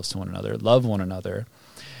 commit ourselves to one another, love one another,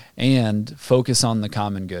 and focus on the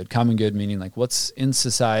common good. Common good meaning like what's in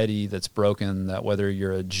society that's broken, that whether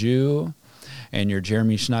you're a Jew and you're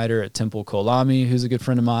Jeremy Schneider at Temple Kolami, who's a good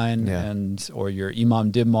friend of mine, or you're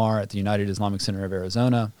Imam Dibmar at the United Islamic Center of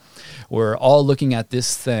Arizona, we're all looking at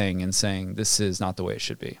this thing and saying, this is not the way it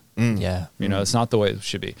should be. You know, it's not the way it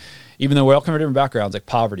should be. Even though we all come from different backgrounds, like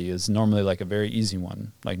poverty is normally like a very easy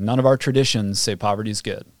one. Like none of our traditions say poverty is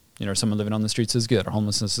good. You know, someone living on the streets is good, or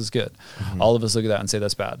homelessness is good. All of us look at that and say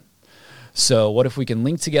that's bad. So what if we can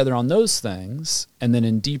link together on those things, and then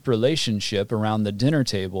in deep relationship around the dinner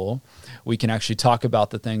table, we can actually talk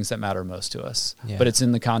about the things that matter most to us. But it's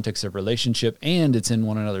in the context of relationship, and it's in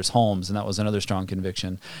one another's homes. And that was another strong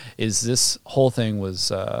conviction, is this whole thing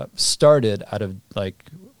was started out of like,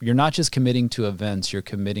 you're not just committing to events, you're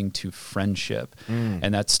committing to friendship.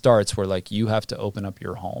 And that starts where like you have to open up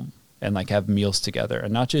your home and like have meals together,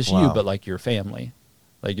 and not just you, but like your family.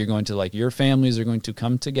 Like you're going to like, your families are going to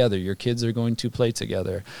come together. Your kids are going to play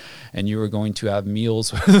together, and you are going to have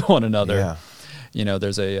meals with one another. You know,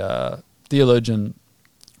 there's a theologian,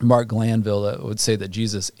 Mark Glanville, that would say that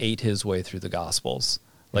Jesus ate his way through the Gospels.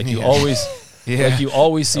 Like you always, like you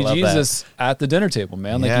always see Jesus at the dinner table,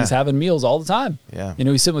 man. Like he's having meals all the time. You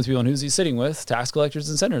know, he's sitting with people, and who's he sitting with? Tax collectors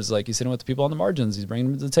and sinners. Like he's sitting with the people on the margins. He's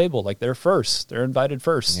bringing them to the table. Like they're first. They're invited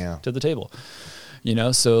first to the table. You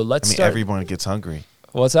know, so let's start. Everyone gets hungry.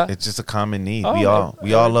 What's that? It's just a common need. We all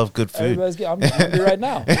love good food. I'm hungry right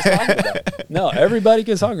now. No, everybody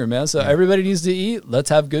gets hungry, man. So everybody needs to eat. Let's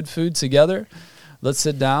have good food together. Let's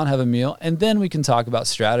sit down, have a meal, and then we can talk about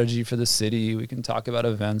strategy for the city. We can talk about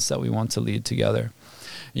events that we want to lead together.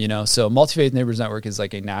 You know, so Multi-Faith Neighbors Network is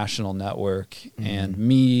like a national network, and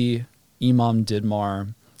me Imam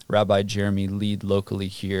Didmar, Rabbi Jeremy lead locally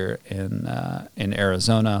here in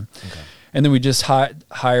Arizona. Okay. And then we just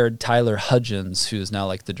hired Tyler Hudgens, who is now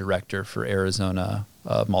like the director for Arizona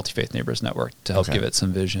Multi-Faith Neighbors Network, to help give it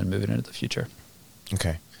some vision moving into the future.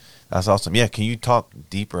 Okay. That's awesome. Yeah. Can you talk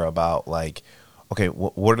deeper about like, okay,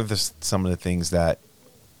 what are some of the things that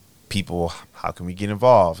people, how can we get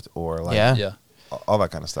involved, or like all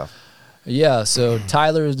that kind of stuff? Yeah, so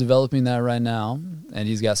Tyler is developing that right now, and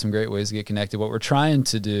he's got some great ways to get connected. What we're trying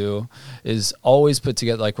to do is always put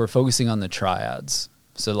together, like we're focusing on the triads.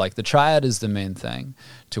 So like the triad is the main thing,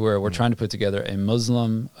 to where we're trying to put together a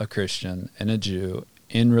Muslim, a Christian, and a Jew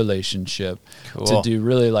in relationship to do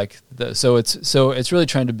really like so it's really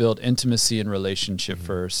trying to build intimacy and relationship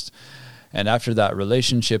first. And after that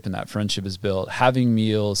relationship and that friendship is built, having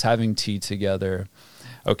meals, having tea together.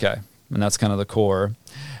 Okay. And that's kind of the core.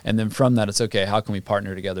 And then from that, it's okay, how can we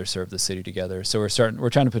partner together, serve the city together? So we're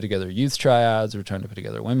trying to put together youth triads. We're trying to put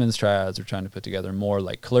together women's triads. We're trying to put together more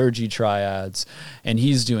like clergy triads. And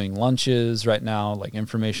he's doing lunches right now, like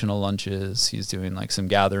informational lunches. He's doing like some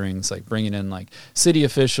gatherings, like bringing in like city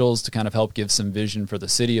officials to kind of help give some vision for the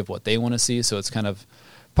city of what they want to see. So it's kind of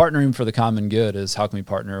partnering for the common good is how can we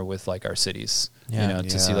partner with like our cities,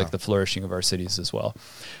 to see like the flourishing of our cities as well.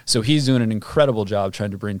 So he's doing an incredible job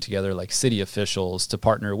trying to bring together like city officials to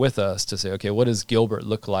partner with us to say, okay, what does Gilbert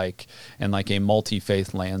look like in like a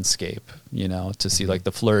multi-faith landscape, to see like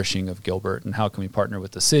the flourishing of Gilbert, and how can we partner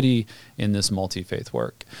with the city in this multi-faith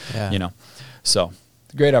work, So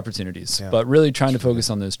great opportunities, but really trying to focus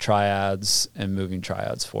on those triads and moving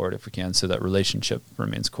triads forward if we can, so that relationship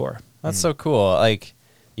remains core. That's so cool. Like,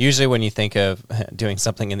 usually when you think of doing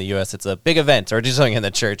something in the U.S., it's a big event, or do something in the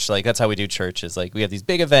church. Like, that's how we do church, is like we have these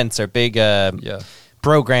big events or big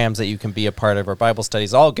programs that you can be a part of, or Bible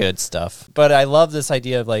studies, all good stuff. But I love this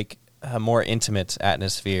idea of like a more intimate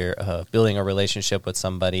atmosphere of building a relationship with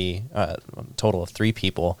somebody, a total of 3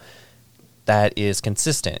 people, that is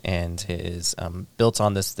consistent and is built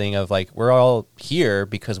on this thing of like, we're all here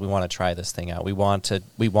because we want to try this thing out. We want to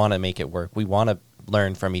make it work. We want to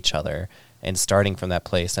learn from each other. And starting from that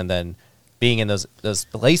place, and then being in those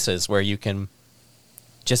places where you can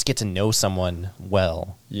just get to know someone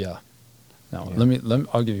well. Yeah. Now, let me.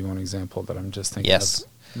 I'll give you one example that I'm just thinking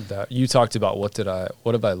of. That you talked about. What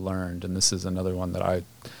have I learned? And this is another one that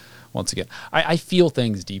once again, I feel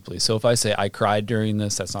things deeply. So if I say I cried during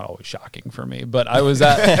this, that's not always shocking for me. But I was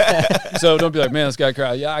so don't be like, man, this guy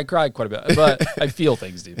cried. Yeah, I cried quite a bit, but I feel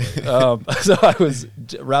things deeply. So I was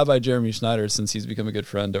Rabbi Jeremy Schneider, since he's become a good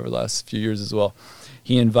friend over the last few years as well.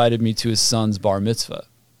 He invited me to his son's bar mitzvah.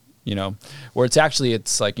 Where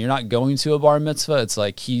it's like you're not going to a bar mitzvah. It's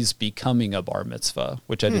like he's becoming a bar mitzvah,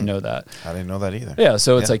 which I didn't know that. I didn't know that either. Yeah,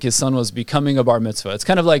 so it's like his son was becoming a bar mitzvah. It's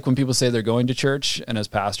kind of like when people say they're going to church, and as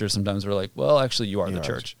pastors, sometimes we're like, well, actually, you are the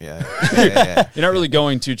church. Yeah. You're not really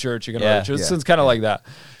going to church. You're going to church. So it's kind of like that.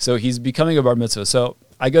 So he's becoming a bar mitzvah. So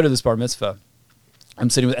I go to this bar mitzvah.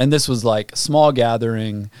 I'm sitting with, and this was like a small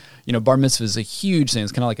gathering. Bar mitzvah is a huge thing.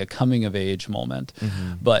 It's kind of like a coming of age moment.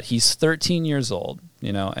 Mm-hmm. But he's 13 years old,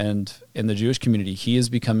 and in the Jewish community, he is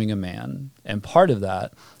becoming a man. And part of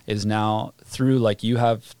that is now through, like, you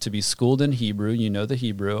have to be schooled in Hebrew, the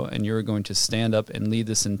Hebrew, and you're going to stand up and lead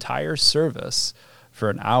this entire service for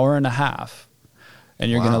an hour and a half. And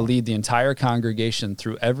you're going to lead the entire congregation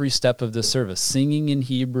through every step of the service, singing in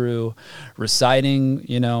Hebrew, reciting,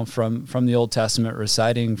 from the Old Testament,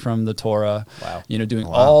 reciting from the Torah, doing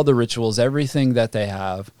all the rituals, everything that they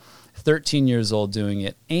have. 13 years old doing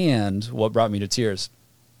it. And what brought me to tears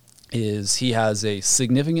is he has a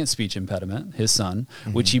significant speech impediment, his son,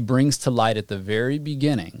 which he brings to light at the very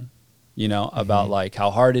beginning, about like how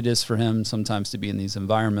hard it is for him sometimes to be in these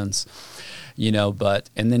environments.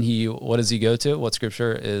 And then what does he go to? What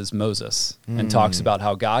scripture is Moses, and talks about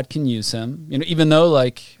how God can use him, even though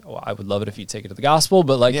I would love it if you take it to the gospel,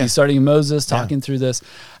 but he's starting in Moses, talking through this,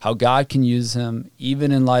 how God can use him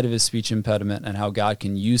even in light of his speech impediment, and how God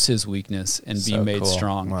can use his weakness and be made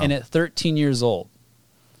strong. Wow. And at 13 years old,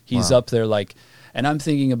 he's up there and I'm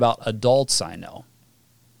thinking about adults I know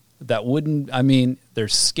that they're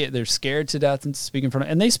scared to death and speak in front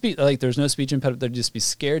of, and they speak there's no speech impediment. They'd just be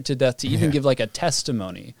scared to death to even give a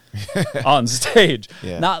testimony on stage,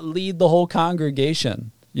 not lead the whole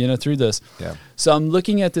congregation, through this. Yeah. So I'm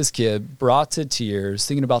looking at this kid brought to tears,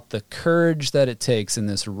 thinking about the courage that it takes in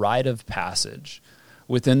this rite of passage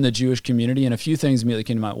within the Jewish community. And a few things immediately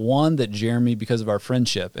came to mind. One, that Jeremy, because of our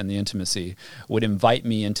friendship and the intimacy, would invite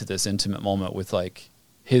me into this intimate moment with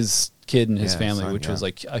his kid in his family, which was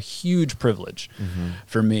like a huge privilege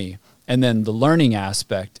for me. And then the learning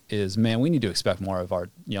aspect is, man, we need to expect more of our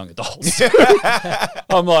young adults.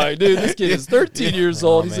 I'm like, dude, this kid is 13 years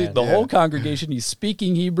old. He's leading the whole congregation. He's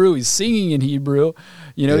speaking Hebrew. He's singing in Hebrew.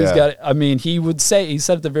 You know, he's got, I mean, he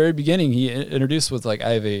said at the very beginning, he introduced with like, I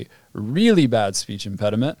have a really bad speech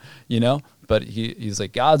impediment, you know, but he's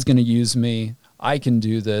like, God's going to use me. I can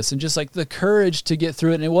do this. And just like the courage to get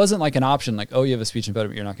through it. And it wasn't like an option, like, oh, you have a speech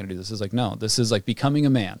impediment, you're not going to do this. It's like, no, this is like becoming a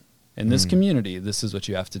man. In this community, this is what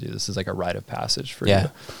you have to do. This is like a rite of passage for you.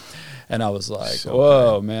 And I was like,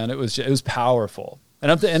 whoa, man, it was powerful.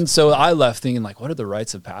 And so I left thinking like, what are the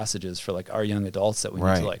rites of passages for like our young adults that we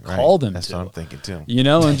need to like call them That's to? what I'm thinking too. You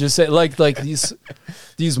know, and just say like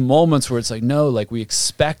these moments where it's like, no, like we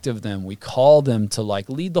expect of them, we call them to like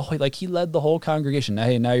lead like he led the whole congregation.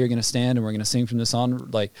 Hey, now you're going to stand and we're going to sing from this on,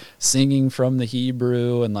 like singing from the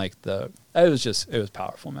Hebrew and like it was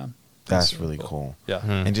powerful, man. That's really cool. Yeah.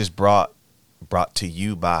 And just brought to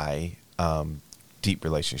you by deep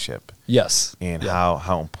relationship. Yes. And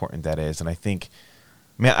how important that is. And I think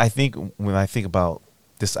when I think about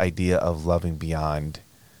this idea of loving beyond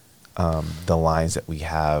the lines that we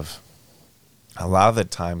have, a lot of the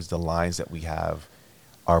times the lines that we have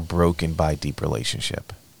are broken by deep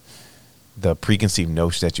relationship. The preconceived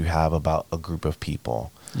notion that you have about a group of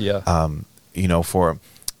people. Yeah. You know, for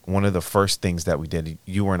one of the first things that we did,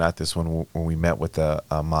 you weren't at this one, when we met with a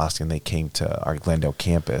mosque and they came to our Glendale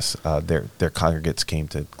campus. Their congregates came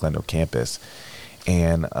to Glendale campus,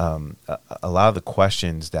 and a lot of the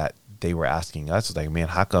questions that they were asking us was like, man,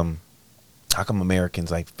 how come Americans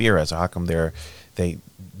like fear us, or how come they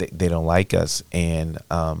don't like us? And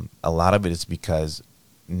a lot of it is because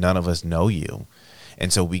none of us know you.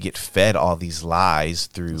 And so we get fed all these lies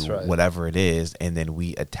through whatever it is, and then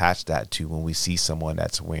we attach that to when we see someone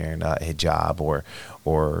that's wearing a hijab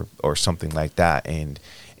or something like that. And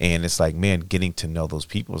it's like, man, getting to know those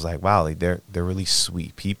people is like, wow, like they're really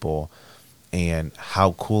sweet people. And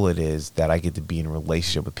how cool it is that I get to be in a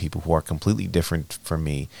relationship with people who are completely different from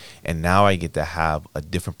me. And now I get to have a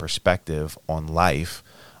different perspective on life.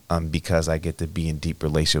 Because I get to be in deep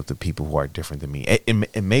relationship with people who are different than me.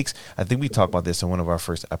 It makes, I think we talked about this in one of our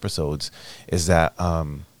first episodes, is that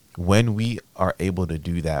when we are able to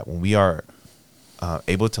do that, when we are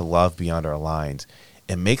able to love beyond our lines,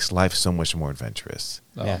 it makes life so much more adventurous.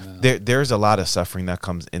 There's a lot of suffering that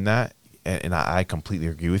comes in that, and I completely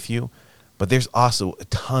agree with you, but there's also a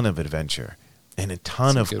ton of adventure and a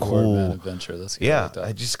ton of cool word, man, adventure. That's good.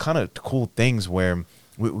 Like just kind of cool things where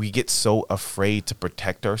we get so afraid to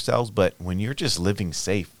protect ourselves, but when you're just living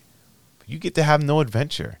safe, you get to have no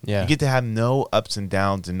adventure. You get to have no ups and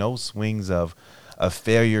downs and no swings of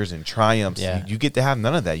failures and triumphs. You get to have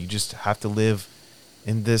none of that. You just have to live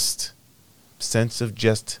in this sense of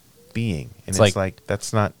just being. And it's like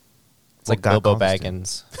that's not. It's like Bilbo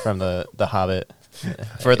Baggins from the Hobbit.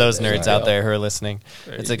 For those nerds out there who are listening,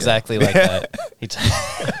 it's exactly like that. He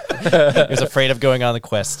was afraid of going on the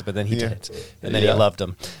quest, but then he did it, and then he loved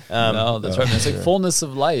them. No, that's right. It's like fullness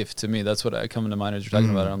of life to me. That's what I come to mind as you're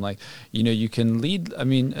talking about it. I'm like, you know, you can lead. I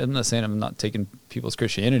mean, I'm not saying I'm not taking people's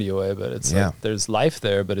Christianity away, but it's like there's life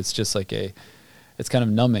there, but it's just like it's kind of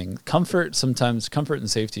numbing. Comfort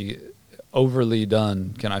and safety, overly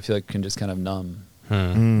done, I feel like can just kind of numb.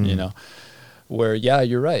 You know. Where,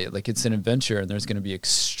 you're right. Like, it's an adventure, and there's going to be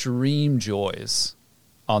extreme joys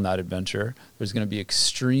on that adventure. There's going to be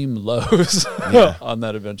extreme lows on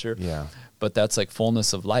that adventure. Yeah. But that's like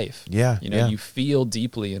fullness of life. Yeah. You know, you feel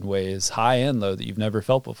deeply in ways, high and low, that you've never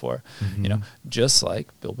felt before. You know, just like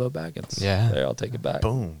Bilbo Baggins. Yeah. There, I'll take it back.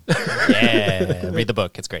 Boom. Read the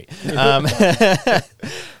book. It's great.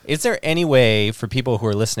 Is there any way for people who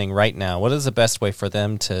are listening right now, what is the best way for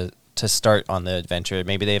them to start on the adventure?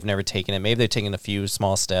 Maybe they've never taken it. Maybe they've taken a few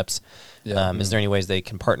small steps. Is there any ways they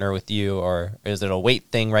can partner with you, or is it a wait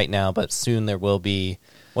thing right now, but soon there will be?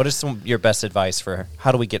 What is your best advice for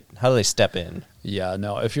how do they step in? Yeah,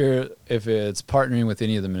 no, if it's partnering with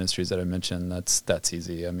any of the ministries that I mentioned, that's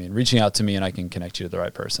easy. I mean, reaching out to me and I can connect you to the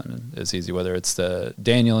right person is easy, whether it's the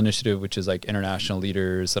Daniel Initiative, which is like international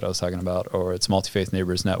leaders that I was talking about, or it's Multi-Faith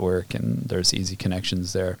Neighbors Network, and there's easy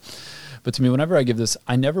connections there. But to me, whenever I give this,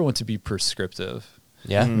 I never want to be prescriptive.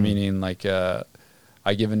 Yeah. Meaning like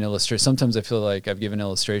I give an illustration. Sometimes I feel like I've given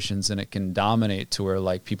illustrations and it can dominate to where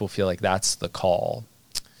like people feel like that's the call.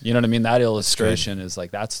 You know what I mean? That illustration is like,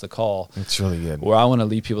 that's the call. It's really good. Where I want to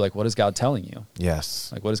lead people like, what is God telling you?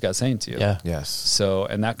 Yes. Like, what is God saying to you? Yeah. Yes. So,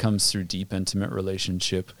 and that comes through deep, intimate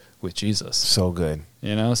relationship with Jesus. So good.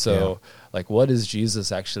 You know? So like, what is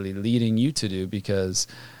Jesus actually leading you to do? Because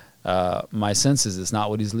my sense is it's not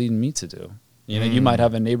what he's leading me to do. You know, you might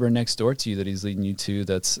have a neighbor next door to you that he's leading you to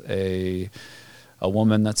that's a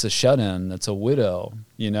woman that's a shut-in, that's a widow,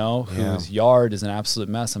 you know, whose yard is an absolute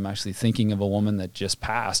mess. I'm actually thinking of a woman that just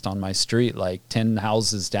passed on my street, like 10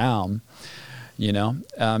 houses down, you know.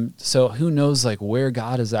 So who knows, like, where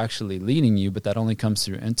God is actually leading you, but that only comes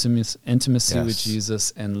through intimacy with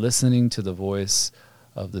Jesus and listening to the voice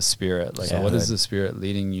of the Spirit. Like, what is the Spirit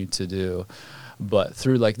leading you to do? But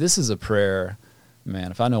through, like, this is a prayer,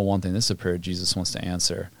 man, if I know one thing, this is a prayer Jesus wants to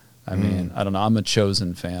answer. I mean, I don't know. I'm a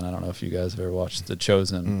Chosen fan. I don't know if you guys have ever watched The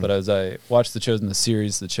Chosen, but as I watch The Chosen, the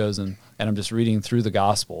series The Chosen, and I'm just reading through the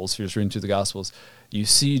Gospels, you're just reading through the Gospels, you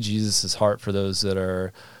see Jesus' heart for those that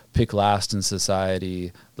are picked last in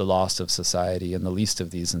society, the lost of society, and the least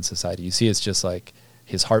of these in society. You see it's just like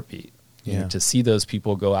his heartbeat. You know, to see those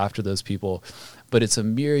people, go after those people. But it's a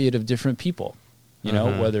myriad of different people. You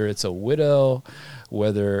know, whether it's a widow,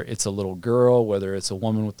 whether it's a little girl, whether it's a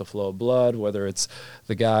woman with the flow of blood, whether it's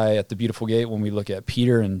the guy at the beautiful gate when we look at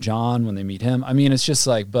Peter and John when they meet him. I mean, it's just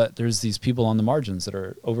like, but there's these people on the margins that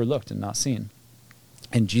are overlooked and not seen.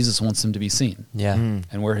 And Jesus wants them to be seen. Yeah.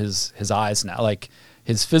 And where his eyes now, like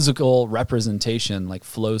his physical representation, like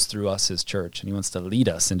flows through us, his church, and he wants to lead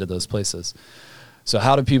us into those places. So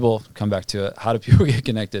how do people, come back to it, how do people get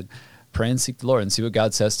connected? Pray and seek the Lord and see what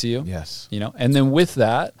God says to you. Yes. You know, and then with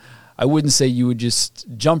that, I wouldn't say you would just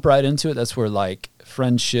jump right into it. That's where like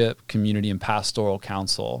friendship, community, and pastoral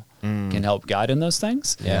counsel can help guide in those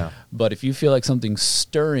things. Yeah. But if you feel like something's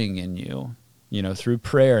stirring in you, you know, through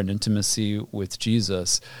prayer and intimacy with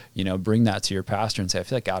Jesus, you know, bring that to your pastor and say, I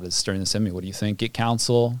feel like God is stirring this in me. What do you think? Get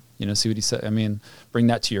counsel, you know, see what he said. I mean, bring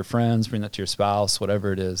that to your friends, bring that to your spouse,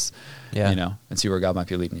 whatever it is, you know, and see where God might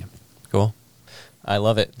be leading you. Cool. I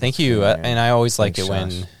love it. Thank you. And I always like it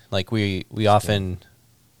when, like, we often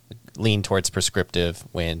lean towards prescriptive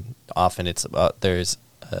when often it's about there's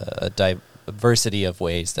a diversity of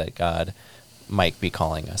ways that God might be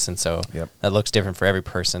calling us. And so that looks different for every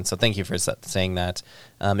person. So thank you for saying that.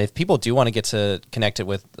 If people do want to get connected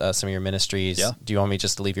with some of your ministries, do you want me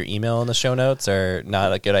just to leave your email in the show notes, or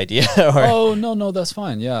not a good idea? Or? Oh, no, that's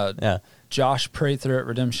fine. Yeah. Josh Prather at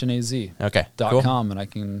redemptionaz.com, and I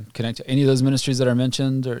can connect to any of those ministries that are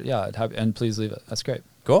mentioned, or and please leave it. That's great.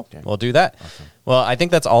 Cool. Okay. We'll do that. Awesome. Well, I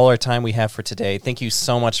think that's all our time we have for today. Thank you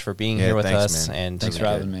so much for being here with us, man. and thanks for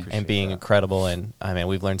having me, and being incredible. And I mean,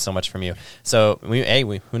 we've learned so much from you. So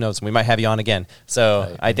who knows? We might have you on again.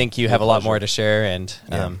 So I think you have a lot more to share, and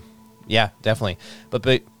definitely.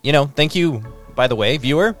 But you know, thank you. By the way,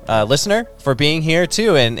 viewer, listener, for being here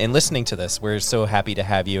too and listening to this. We're so happy to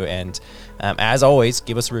have you. And as always,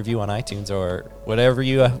 give us a review on iTunes or whatever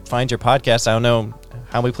you find your podcast. I don't know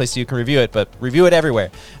how many places you can review it, but review it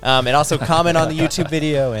everywhere. And also comment on the YouTube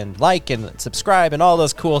video and like and subscribe and all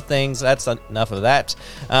those cool things. That's enough of that.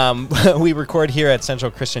 We record here at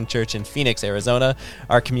Central Christian Church in Phoenix, Arizona.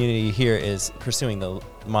 Our community here is pursuing the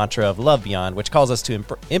mantra of Love Beyond, which calls us to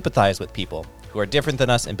empathize with people who are different than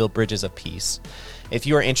us and build bridges of peace. If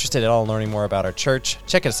you are interested at all in learning more about our church,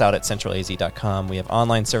 check us out at centralaz.com. We have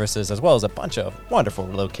online services as well as a bunch of wonderful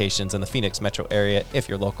locations in the Phoenix metro area if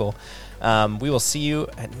you're local. We will see you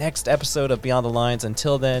at next episode of Beyond the Lines.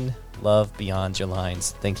 Until then, love beyond your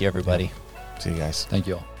lines. Thank you, everybody. See you guys. Thank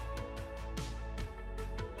you all.